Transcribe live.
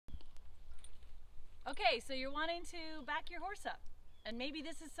Okay, so you're wanting to back your horse up, and maybe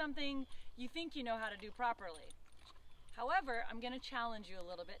this is something you think you know how to do properly. However, I'm going to challenge you a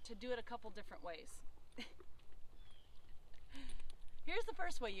little bit to do it a couple different ways. Here's the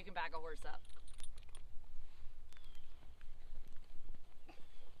first way you can back a horse up.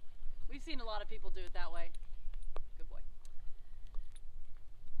 We've seen a lot of people do it that way. Good boy.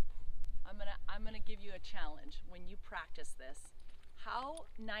 I'm gonna give you a challenge when you practice this. How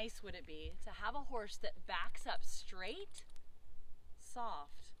nice would it be to have a horse that backs up straight,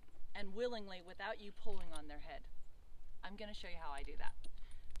 soft, and willingly without you pulling on their head? I'm gonna show you how I do that.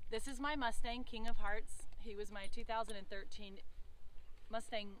 This is my Mustang, King of Hearts. He was my 2013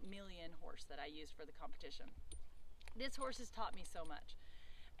 Mustang Million horse that I used for the competition. This horse has taught me so much.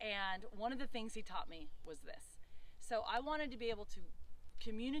 And one of the things he taught me was this. So I wanted to be able to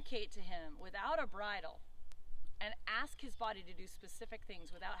communicate to him without a bridle and ask his body to do specific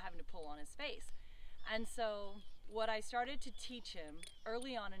things without having to pull on his face. And so what I started to teach him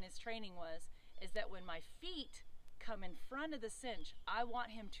early on in his training is that when my feet come in front of the cinch, I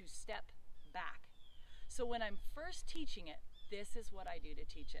want him to step back. So when I'm first teaching it, this is what I do to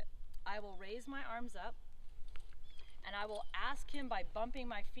teach it. I will raise my arms up and I will ask him by bumping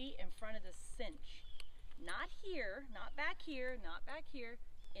my feet in front of the cinch. Not here, not back here, not back here,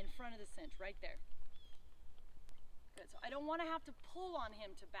 in front of the cinch, right there. Good, so I don't want to have to pull on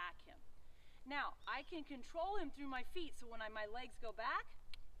him to back him. Now, I can control him through my feet, so when my legs go back,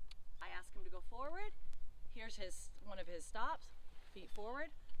 I ask him to go forward. Here's one of his stops, feet forward,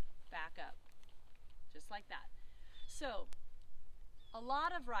 back up, just like that. So, a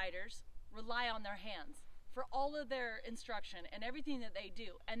lot of riders rely on their hands for all of their instruction and everything that they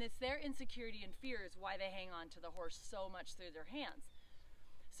do. And it's their insecurity and fears why they hang on to the horse so much through their hands.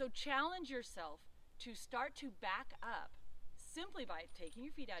 So challenge yourself to start to back up simply by taking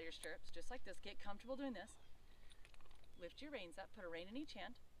your feet out of your stirrups, just like this. Get comfortable doing this. Lift your reins up, put a rein in each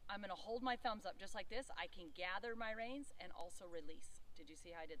hand. I'm gonna hold my thumbs up just like this. I can gather my reins and also release. Did you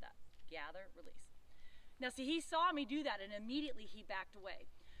see how I did that? Gather, release. Now see, he saw me do that and immediately he backed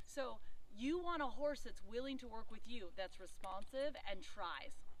away. So you want a horse that's willing to work with you, that's responsive and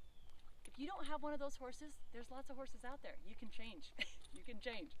tries. If you don't have one of those horses, there's lots of horses out there. You can change. You can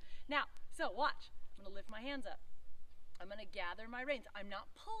change. Now, so watch. I'm gonna lift my hands up. I'm gonna gather my reins. I'm not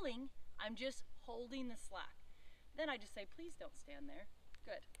pulling, I'm just holding the slack. Then I just say, please don't stand there.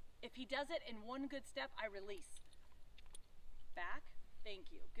 Good. If he does it in one good step, I release. Back,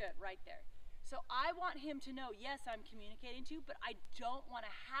 thank you. Good, right there. So I want him to know, yes, I'm communicating to you, but I don't want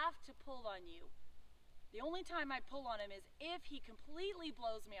to have to pull on you. The only time I pull on him is if he completely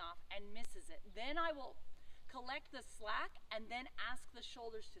blows me off and misses it. Then I will collect the slack and then ask the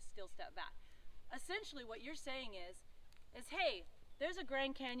shoulders to still step back. Essentially what you're saying is hey, there's a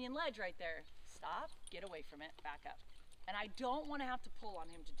Grand Canyon ledge right there. Stop, get away from it, back up. And I don't want to have to pull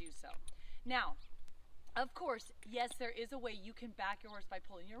on him to do so. Now, of course, yes, there is a way you can back your horse by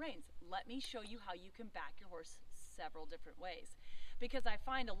pulling your reins. Let me show you how you can back your horse several different ways. Because I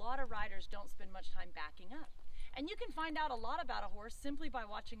find a lot of riders don't spend much time backing up. And you can find out a lot about a horse simply by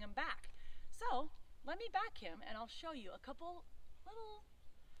watching him back. So, let me back him and I'll show you a couple little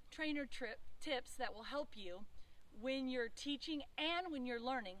trainer tips that will help you when you're teaching and when you're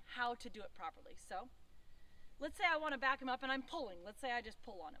learning how to do it properly. So, let's say I want to back him up and I'm pulling. Let's say I just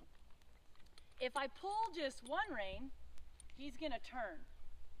pull on him. If I pull just one rein, he's gonna turn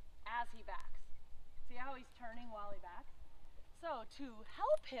as he backs. See how he's turning while he backs? So to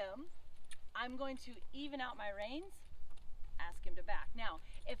help him, I'm going to even out my reins, ask him to back. Now,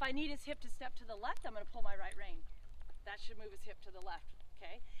 if I need his hip to step to the left, I'm gonna pull my right rein. That should move his hip to the left,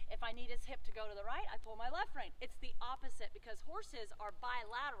 okay? If I need his hip to go to the right, I pull my left rein. It's the opposite because horses are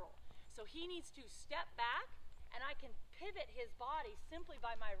bilateral. So he needs to step back and I can pivot his body simply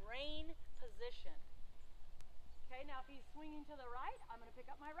by my rein position. Okay, now if he's swinging to the right, I'm going to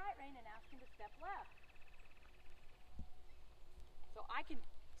pick up my right rein and ask him to step left. So I can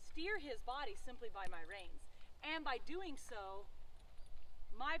steer his body simply by my reins. And by doing so,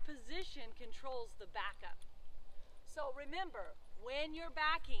 my position controls the backup. So remember, when you're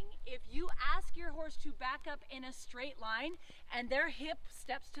backing, if you ask your horse to back up in a straight line and their hip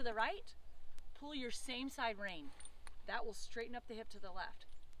steps to the right, pull your same side rein. That will straighten up the hip to the left.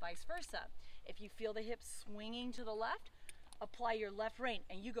 Vice versa. If you feel the hip swinging to the left, apply your left rein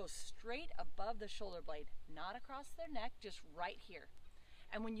and you go straight above the shoulder blade, not across their neck, just right here.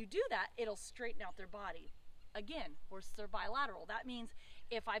 And when you do that, it'll straighten out their body. Again, horses are bilateral. That means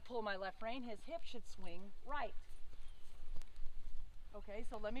if I pull my left rein, his hip should swing right. Okay,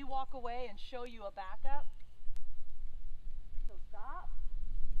 so let me walk away and show you a backup. So stop.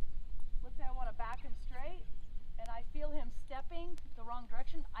 Let's say I want to back him straight.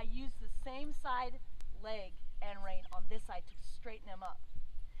 action, I use the same side leg and rein on this side to straighten him up.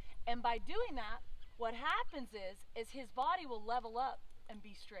 And by doing that, what happens is his body will level up and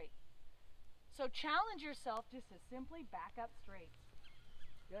be straight. So challenge yourself just to simply back up straight.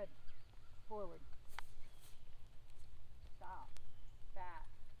 Good. Forward. Stop. Back.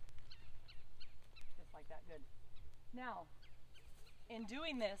 Just like that. Good. Now, in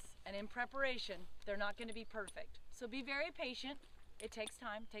doing this and in preparation, they're not going to be perfect. So be very patient. It takes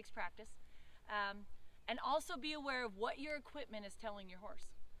time, takes practice. And also be aware of what your equipment is telling your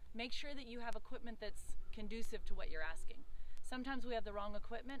horse. Make sure that you have equipment that's conducive to what you're asking. Sometimes we have the wrong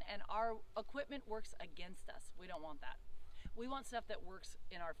equipment and our equipment works against us. We don't want that. We want stuff that works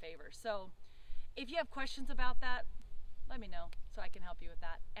in our favor. So if you have questions about that, let me know so I can help you with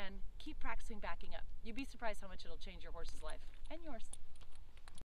that. And keep practicing backing up. You'd be surprised how much it'll change your horse's life and yours.